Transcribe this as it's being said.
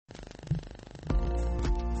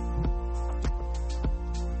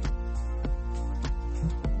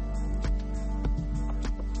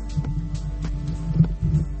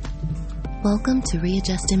Welcome to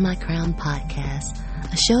Readjusting My Crown podcast,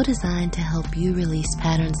 a show designed to help you release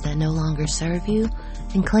patterns that no longer serve you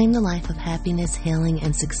and claim the life of happiness, healing,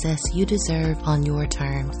 and success you deserve on your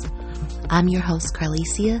terms. I'm your host,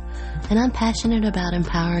 Carlicia, and I'm passionate about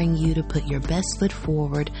empowering you to put your best foot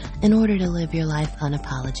forward in order to live your life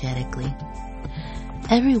unapologetically.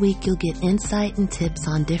 Every week you'll get insight and tips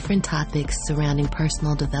on different topics surrounding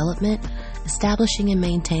personal development, establishing and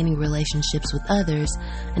maintaining relationships with others,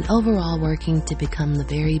 and overall working to become the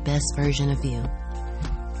very best version of you.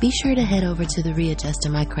 Be sure to head over to the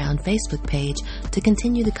Readjusting My Crown Facebook page to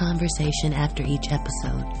continue the conversation after each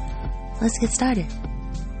episode. Let's get started.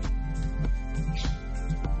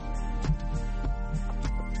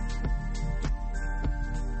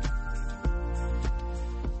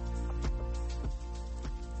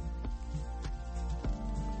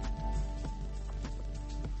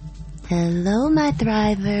 Hello, my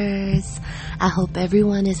thrivers. I hope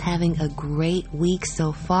everyone is having a great week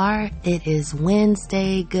so far. It is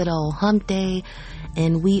Wednesday, good old hump day,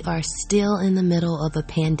 and we are still in the middle of a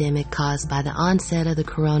pandemic caused by the onset of the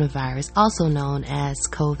coronavirus, also known as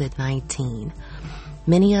COVID-19.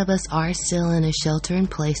 Many of us are still in a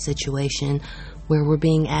shelter-in-place situation where we're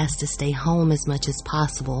being asked to stay home as much as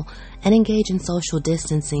possible and engage in social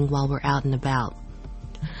distancing while we're out and about.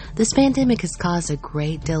 This pandemic has caused a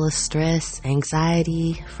great deal of stress,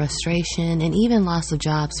 anxiety, frustration, and even loss of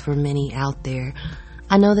jobs for many out there.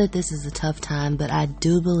 I know that this is a tough time, but I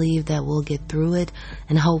do believe that we'll get through it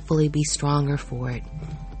and hopefully be stronger for it.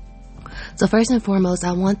 So first and foremost,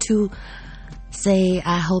 I want to say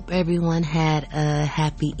I hope everyone had a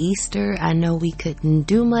happy Easter. I know we couldn't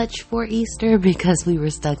do much for Easter because we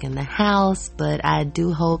were stuck in the house, but I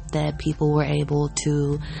do hope that people were able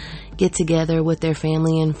to get together with their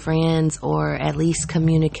family and friends, or at least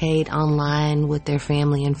communicate online with their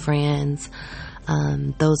family and friends.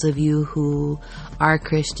 Those of you who are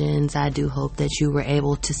Christians, I do hope that you were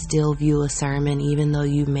able to still view a sermon, even though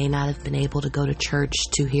you may not have been able to go to church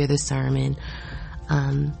to hear the sermon.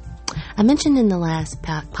 I mentioned in the last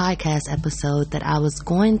podcast episode that I was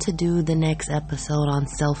going to do the next episode on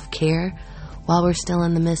self-care while we're still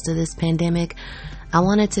in the midst of this pandemic. I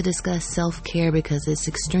wanted to discuss self-care because it's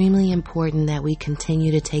extremely important that we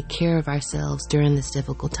continue to take care of ourselves during this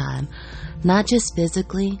difficult time, not just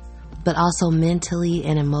physically, but also mentally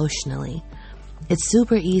and emotionally. It's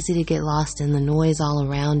super easy to get lost in the noise all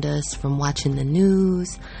around us, from watching the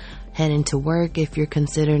news, heading to work if you're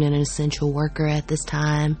considered an essential worker at this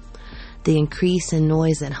time, the increase in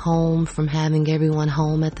noise at home from having everyone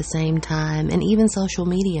home at the same time, and even social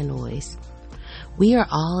media noise. We are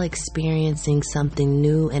all experiencing something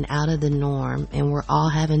new and out of the norm, and we're all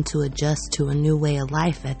having to adjust to a new way of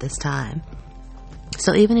life at this time.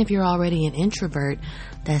 So even if you're already an introvert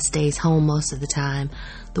that stays home most of the time,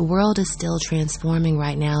 the world is still transforming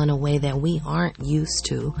right now in a way that we aren't used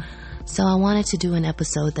to. So I wanted to do an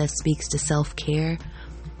episode that speaks to self-care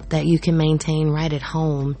that you can maintain right at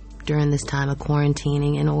home during this time of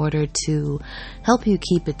quarantining in order to help you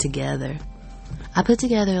keep it together. I put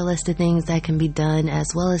together a list of things that can be done,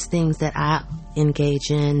 as well as things that I engage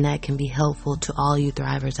in that can be helpful to all you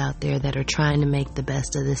thrivers out there that are trying to make the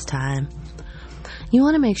best of this time. You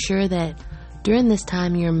want to make sure that during this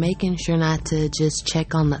time you're making sure not to just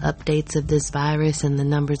check on the updates of this virus and the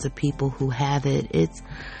numbers of people who have it.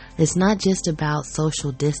 It's not just about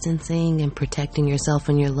social distancing and protecting yourself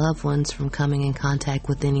and your loved ones from coming in contact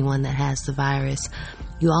with anyone that has the virus.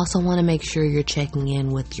 You also want to make sure you're checking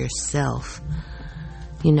in with yourself.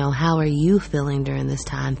 You know, how are you feeling during this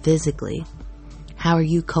time physically? How are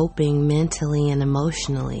you coping mentally and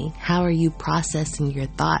emotionally? How are you processing your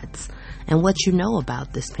thoughts and what you know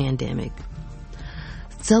about this pandemic?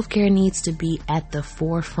 Self-care needs to be at the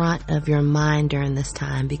forefront of your mind during this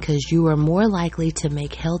time, because you are more likely to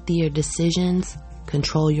make healthier decisions,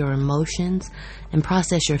 control your emotions, and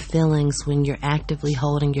process your feelings when you're actively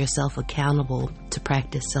holding yourself accountable to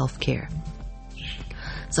practice self-care.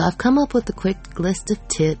 So I've come up with a quick list of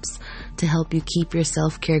tips to help you keep your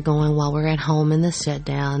self-care going while we're at home in the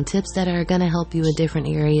shutdown. Tips that are going to help you in different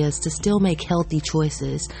areas to still make healthy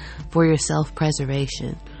choices for your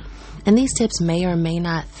self-preservation. And these tips may or may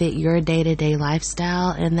not fit your day-to-day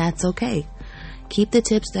lifestyle, and that's okay. Keep the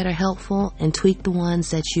tips that are helpful and tweak the ones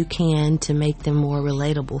that you can to make them more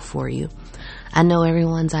relatable for you. I know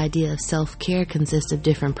everyone's idea of self-care consists of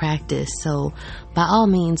different practice, so by all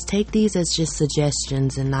means, take these as just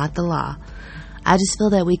suggestions and not the law. I just feel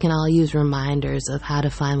that we can all use reminders of how to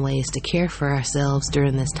find ways to care for ourselves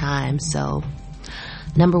during this time. So,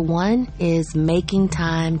 number one is making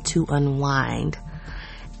time to unwind.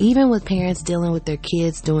 Even with parents dealing with their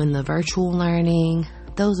kids doing the virtual learning,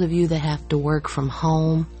 those of you that have to work from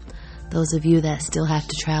home, those of you that still have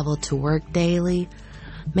to travel to work daily,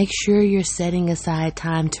 make sure you're setting aside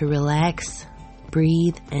time to relax,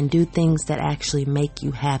 breathe, and do things that actually make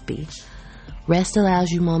you happy. Rest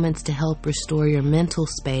allows you moments to help restore your mental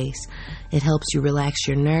space. It helps you relax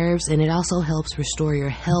your nerves, and it also helps restore your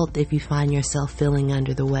health if you find yourself feeling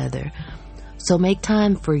under the weather. So make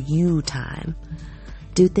time for you time.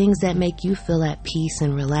 Do things that make you feel at peace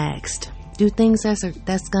and relaxed. Do things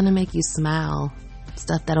that's going to make you smile,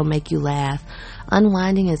 stuff that'll make you laugh.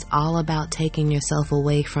 Unwinding is all about taking yourself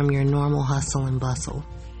away from your normal hustle and bustle.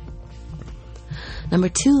 Number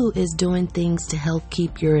 2 is doing things to help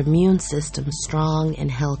keep your immune system strong and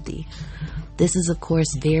healthy. This is, of course,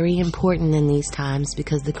 very important in these times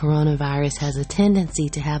because the coronavirus has a tendency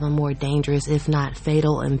to have a more dangerous, if not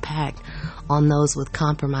fatal, impact on those with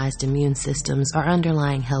compromised immune systems or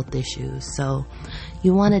underlying health issues. So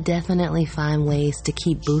you want to definitely find ways to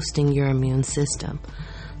keep boosting your immune system.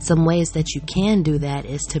 Some ways that you can do that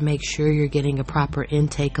is to make sure you're getting a proper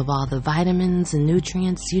intake of all the vitamins and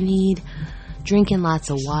nutrients you need, drinking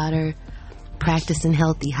lots of water, practicing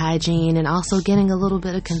healthy hygiene, and also getting a little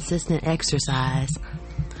bit of consistent exercise.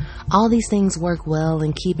 All these things work well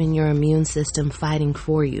in keeping your immune system fighting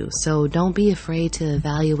for you, so don't be afraid to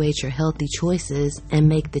evaluate your healthy choices and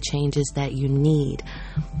make the changes that you need.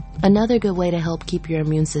 Another good way to help keep your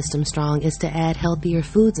immune system strong is to add healthier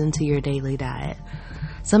foods into your daily diet.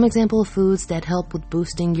 Some example of foods that help with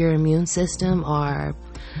boosting your immune system are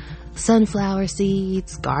sunflower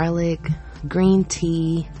seeds, garlic, green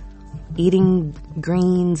tea, eating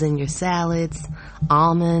greens in your salads,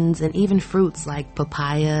 almonds, and even fruits like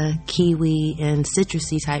papaya, kiwi, and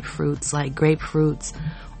citrusy type fruits like grapefruits,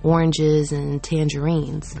 oranges, and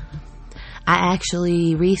tangerines. I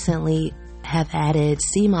actually recently have added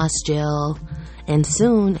sea moss gel and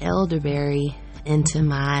soon elderberry into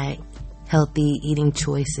my healthy eating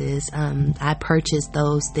choices. I purchased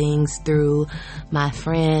those things through my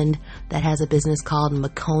friend that has a business called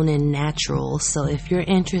McConan Naturals. So if you're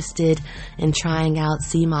interested in trying out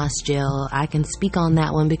sea moss gel, I can speak on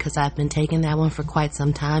that one because I've been taking that one for quite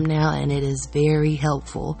some time now, and it is very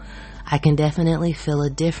helpful. I can definitely feel a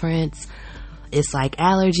difference. It's like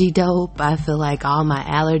allergy dope. I feel like all my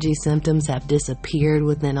allergy symptoms have disappeared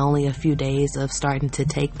within only a few days of starting to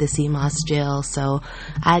take the sea moss gel. So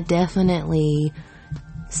I definitely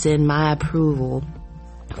send my approval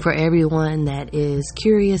for everyone that is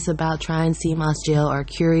curious about trying sea moss gel or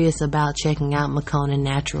curious about checking out McConan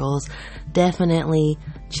Naturals. Definitely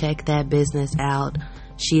check that business out.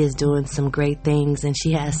 She is doing some great things, and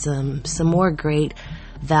she has some more great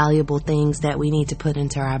valuable things that we need to put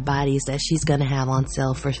into our bodies that she's going to have on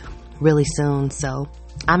sale for really soon. So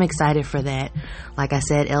I'm excited for that. Like I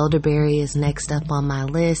said, elderberry is next up on my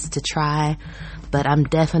list to try, but I'm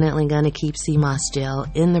definitely going to keep sea moss gel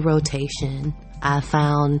in the rotation. I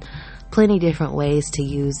found plenty different ways to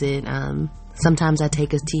use it. Sometimes I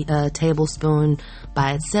take a tablespoon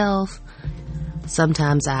by itself.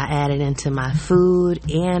 Sometimes I add it into my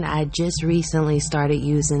food, and I just recently started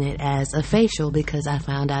using it as a facial because I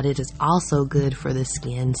found out it is also good for the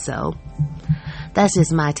skin. So that's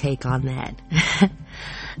just my take on that.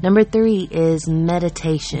 Number 3 is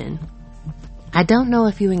meditation. I don't know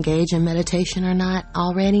if you engage in meditation or not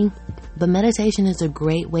already, but meditation is a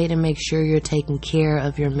great way to make sure you're taking care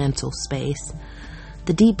of your mental space.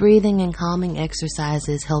 The deep breathing and calming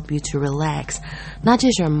exercises help you to relax, not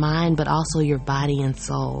just your mind, but also your body and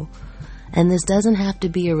soul. And this doesn't have to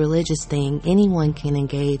be a religious thing. Anyone can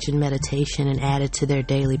engage in meditation and add it to their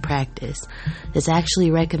daily practice. It's actually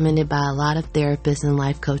recommended by a lot of therapists and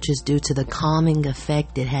life coaches due to the calming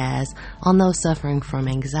effect it has on those suffering from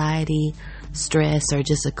anxiety, stress, or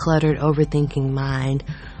just a cluttered, overthinking mind.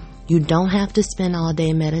 You don't have to spend all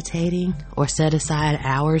day meditating or set aside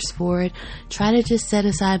hours for it. Try to just set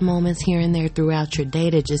aside moments here and there throughout your day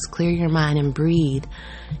to just clear your mind and breathe,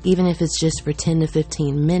 even if it's just for 10 to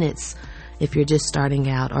 15 minutes if you're just starting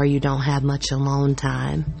out or you don't have much alone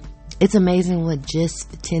time. It's amazing what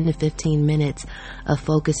just 10 to 15 minutes of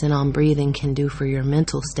focusing on breathing can do for your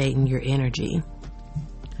mental state and your energy.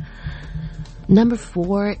 Number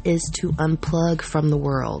 4 is to unplug from the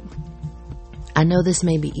world. I know this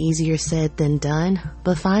may be easier said than done,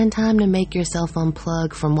 but find time to make yourself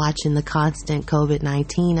unplug from watching the constant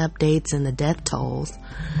COVID-19 updates and the death tolls.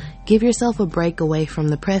 Give yourself a break away from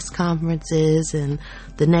the press conferences and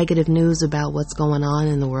the negative news about what's going on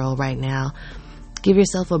in the world right now. Give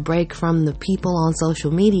yourself a break from the people on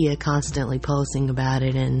social media constantly posting about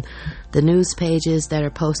it and the news pages that are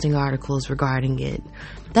posting articles regarding it.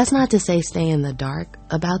 That's not to say stay in the dark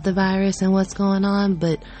about the virus and what's going on,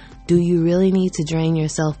 but Do you really need to drain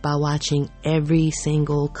yourself by watching every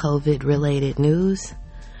single COVID-related news?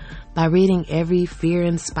 By reading every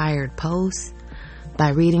fear-inspired post?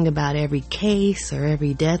 By reading about every case or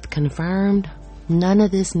every death confirmed? None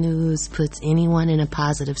of this news puts anyone in a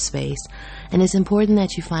positive space, and it's important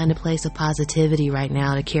that you find a place of positivity right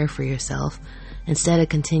now to care for yourself, instead of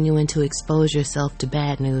continuing to expose yourself to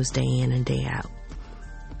bad news day in and day out.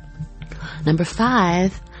 Number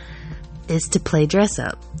 5 is to play dress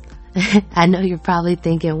up. I know you're probably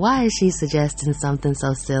thinking, why is she suggesting something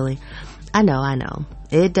so silly? I know.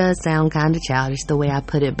 It does sound kind of childish the way I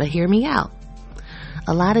put it, but hear me out.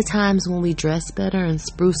 A lot of times when we dress better and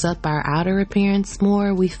spruce up our outer appearance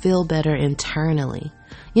more, we feel better internally.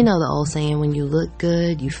 You know the old saying, when you look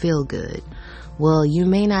good, you feel good. Well, you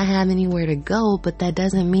may not have anywhere to go, but that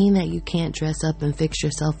doesn't mean that you can't dress up and fix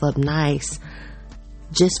yourself up nice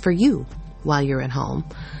just for you while you're at home.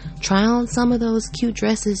 Try on some of those cute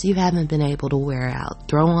dresses you haven't been able to wear out.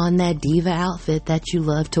 Throw on that diva outfit that you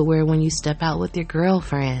love to wear when you step out with your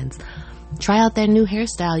girlfriends. Try out that new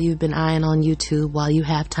hairstyle you've been eyeing on YouTube while you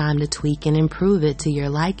have time to tweak and improve it to your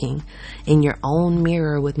liking in your own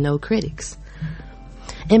mirror with no critics.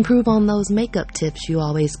 Improve on those makeup tips you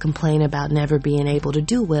always complain about never being able to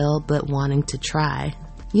do well but wanting to try.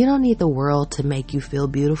 You don't need the world to make you feel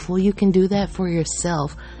beautiful. You can do that for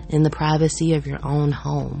yourself in the privacy of your own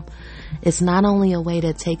home. It's not only a way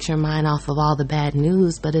that takes your mind off of all the bad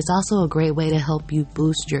news, but it's also a great way to help you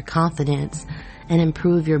boost your confidence and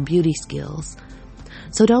improve your beauty skills.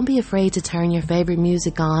 So don't be afraid to turn your favorite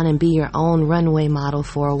music on and be your own runway model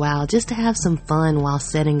for a while, just to have some fun while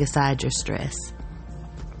setting aside your stress.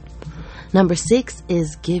 Number 6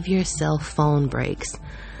 is give yourself phone breaks.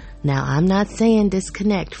 Now, I'm not saying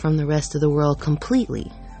disconnect from the rest of the world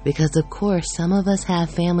completely, because of course some of us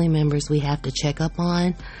have family members we have to check up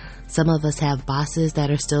on, some of us have bosses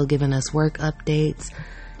that are still giving us work updates,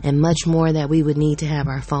 and much more that we would need to have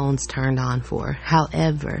our phones turned on for.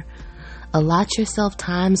 However, allot yourself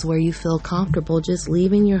times where you feel comfortable just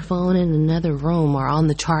leaving your phone in another room or on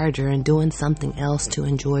the charger and doing something else to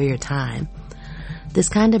enjoy your time. This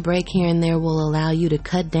kind of break here and there will allow you to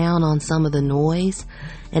cut down on some of the noise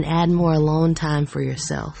and add more alone time for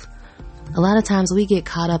yourself. A lot of times we get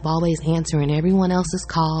caught up always answering everyone else's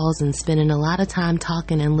calls and spending a lot of time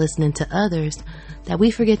talking and listening to others that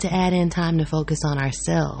we forget to add in time to focus on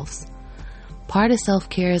ourselves. Part of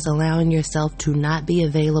self-care is allowing yourself to not be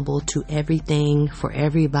available to everything for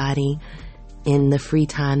everybody in the free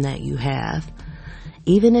time that you have.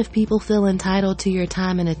 Even if people feel entitled to your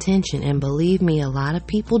time and attention, and believe me, a lot of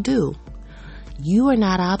people do, you are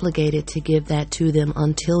not obligated to give that to them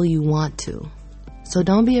until you want to. So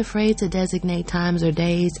don't be afraid to designate times or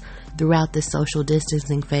days throughout this social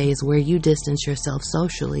distancing phase where you distance yourself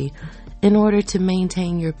socially in order to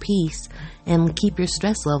maintain your peace and keep your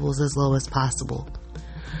stress levels as low as possible.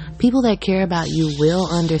 People that care about you will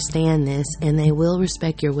understand this, and they will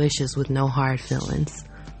respect your wishes with no hard feelings.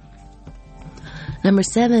 Number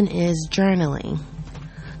 7 is journaling.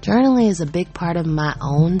 Journaling is a big part of my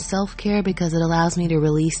own self-care because it allows me to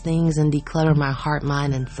release things and declutter my heart,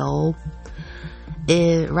 mind, and soul.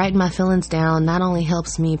 Writing my feelings down not only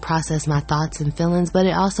helps me process my thoughts and feelings, but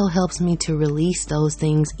it also helps me to release those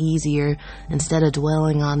things easier instead of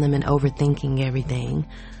dwelling on them and overthinking everything.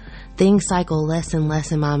 Things cycle less and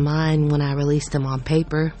less in my mind when I release them on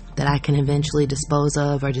paper that I can eventually dispose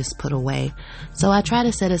of or just put away. So I try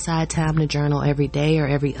to set aside time to journal every day or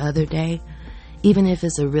every other day, even if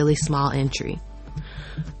it's a really small entry.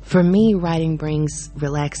 For me, writing brings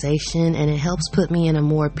relaxation and it helps put me in a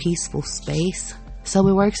more peaceful space. So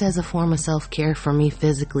it works as a form of self-care for me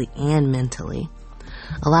physically and mentally.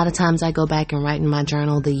 A lot of times I go back and write in my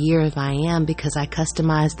journal the year of I am because I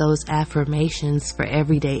customize those affirmations for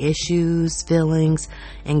everyday issues, feelings,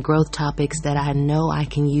 and growth topics that I know I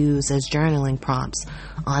can use as journaling prompts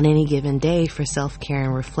on any given day for self-care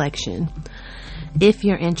and reflection. If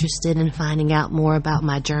you're interested in finding out more about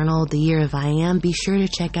my journal, The Year of I Am, be sure to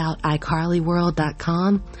check out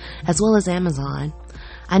iCarlyWorld.com as well as Amazon.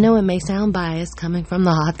 I know it may sound biased coming from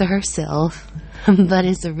the author herself, but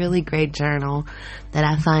it's a really great journal that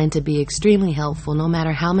I find to be extremely helpful no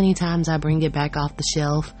matter how many times I bring it back off the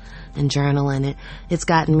shelf and journal in it. It's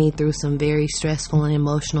gotten me through some very stressful and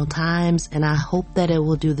emotional times, and I hope that it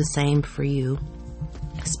will do the same for you.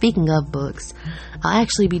 Speaking of books, I'll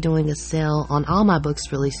actually be doing a sale on all my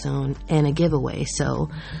books really soon and a giveaway,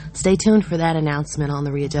 so stay tuned for that announcement on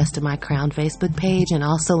the Readjusted My Crown Facebook page and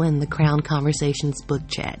also in the Crown Conversations book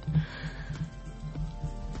chat.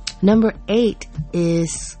 Number 8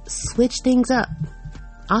 is switch things up.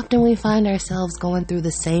 Often we find ourselves going through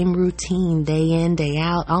the same routine day in, day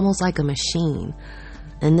out, almost like a machine.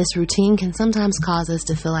 And this routine can sometimes cause us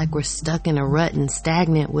to feel like we're stuck in a rut and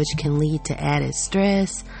stagnant, which can lead to added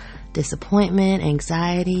stress, disappointment,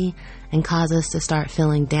 anxiety, and cause us to start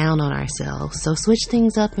feeling down on ourselves. So switch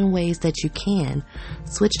things up in ways that you can.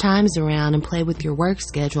 Switch times around and play with your work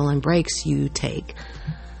schedule and breaks you take.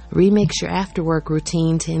 Remix your after-work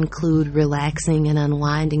routine to include relaxing and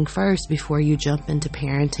unwinding first before you jump into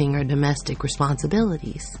parenting or domestic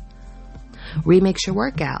responsibilities. Remix your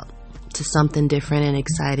workout to something different and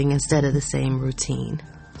exciting instead of the same routine.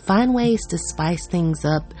 Find ways to spice things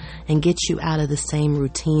up and get you out of the same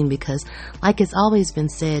routine because, like it's always been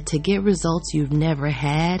said, to get results you've never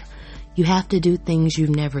had, you have to do things you've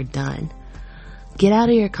never done. Get out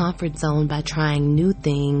of your comfort zone by trying new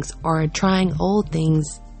things or trying old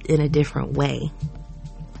things in a different way.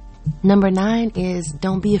 Number 9 is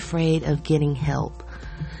don't be afraid of getting help.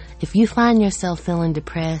 If you find yourself feeling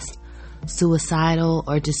depressed, suicidal,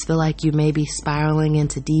 or just feel like you may be spiraling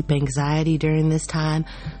into deep anxiety during this time,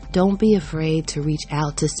 don't be afraid to reach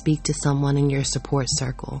out to speak to someone in your support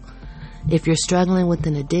circle. If you're struggling with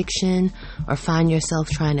an addiction or find yourself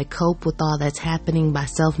trying to cope with all that's happening by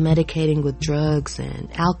self-medicating with drugs and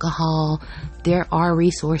alcohol, there are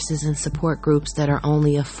resources and support groups that are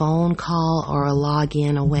only a phone call or a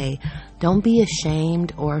login away. Don't be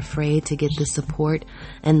ashamed or afraid to get the support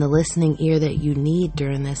and the listening ear that you need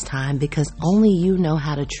during this time because only you know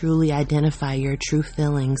how to truly identify your true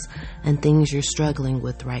feelings and things you're struggling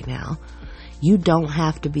with right now. You don't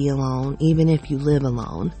have to be alone, even if you live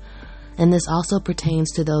alone. And this also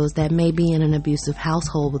pertains to those that may be in an abusive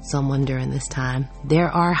household with someone during this time.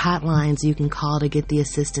 There are hotlines you can call to get the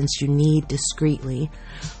assistance you need discreetly.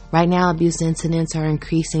 Right now, abuse incidents are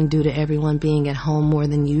increasing due to everyone being at home more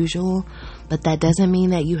than usual, but that doesn't mean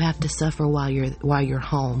that you have to suffer while you're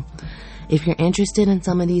home. If you're interested in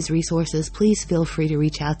some of these resources, please feel free to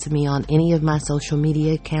reach out to me on any of my social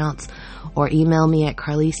media accounts or email me at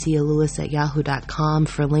carlicialewis@yahoo.com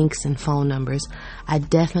for links and phone numbers. I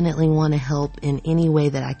definitely want to help in any way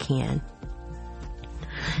that I can.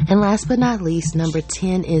 And last but not least, number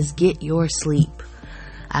 10 is get your sleep.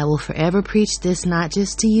 I will forever preach this not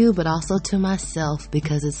just to you, but also to myself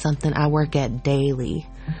because it's something I work at daily.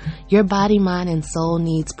 Your body, mind, and soul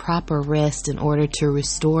needs proper rest in order to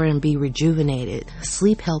restore and be rejuvenated.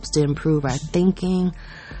 Sleep helps to improve our thinking,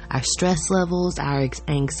 our stress levels, our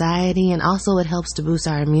anxiety, and also it helps to boost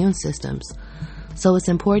our immune systems. So it's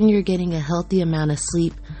important you're getting a healthy amount of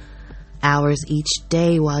sleep hours each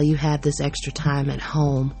day while you have this extra time at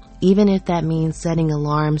home. Even if that means setting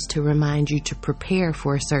alarms to remind you to prepare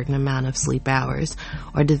for a certain amount of sleep hours,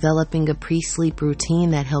 or developing a pre-sleep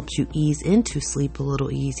routine that helps you ease into sleep a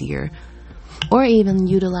little easier, or even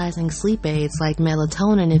utilizing sleep aids like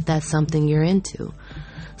melatonin if that's something you're into.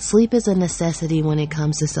 Sleep is a necessity when it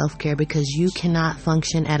comes to self-care because you cannot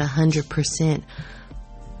function at 100%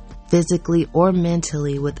 physically or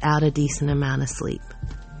mentally without a decent amount of sleep.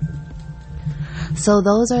 So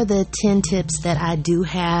those are the 10 tips that I do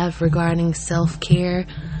have regarding self-care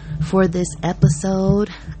for this episode.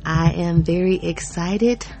 I am very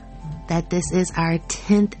excited that this is our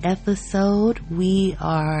 10th episode. We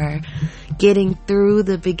are getting through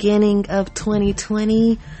the beginning of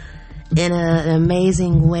 2020 in an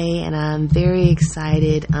amazing way, and I'm very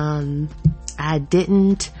excited. I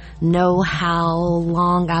didn't know how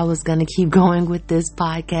long I was going to keep going with this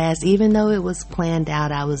podcast. Even though it was planned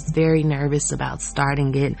out, I was very nervous about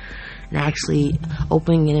starting it and actually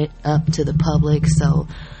opening it up to the public. So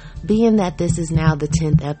being that this is now the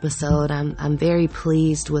 10th episode, I'm very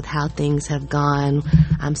pleased with how things have gone.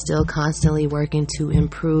 I'm still constantly working to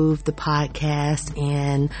improve the podcast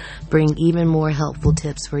and bring even more helpful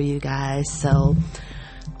tips for you guys. So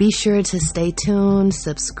be sure to stay tuned,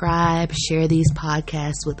 subscribe, share these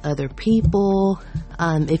podcasts with other people.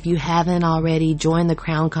 If you haven't already, join the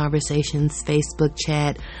Crown Conversations Facebook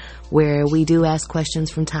chat where we do ask questions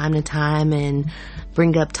from time to time and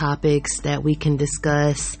bring up topics that we can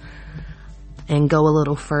discuss and go a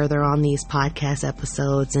little further on these podcast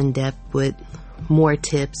episodes in depth with more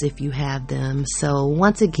tips if you have them. So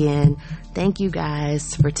once again, thank you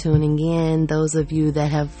guys for tuning in. Those of you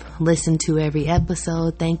that have listened to every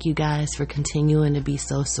episode, thank you guys for continuing to be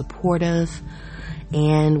so supportive.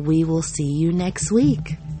 And we will see you next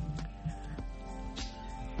week.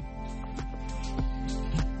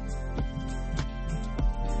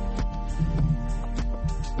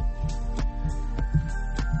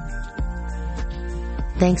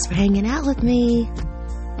 Thanks for hanging out with me.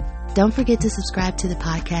 Don't forget to subscribe to the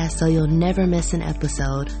podcast so you'll never miss an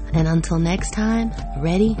episode. And until next time,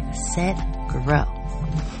 ready, set, grow.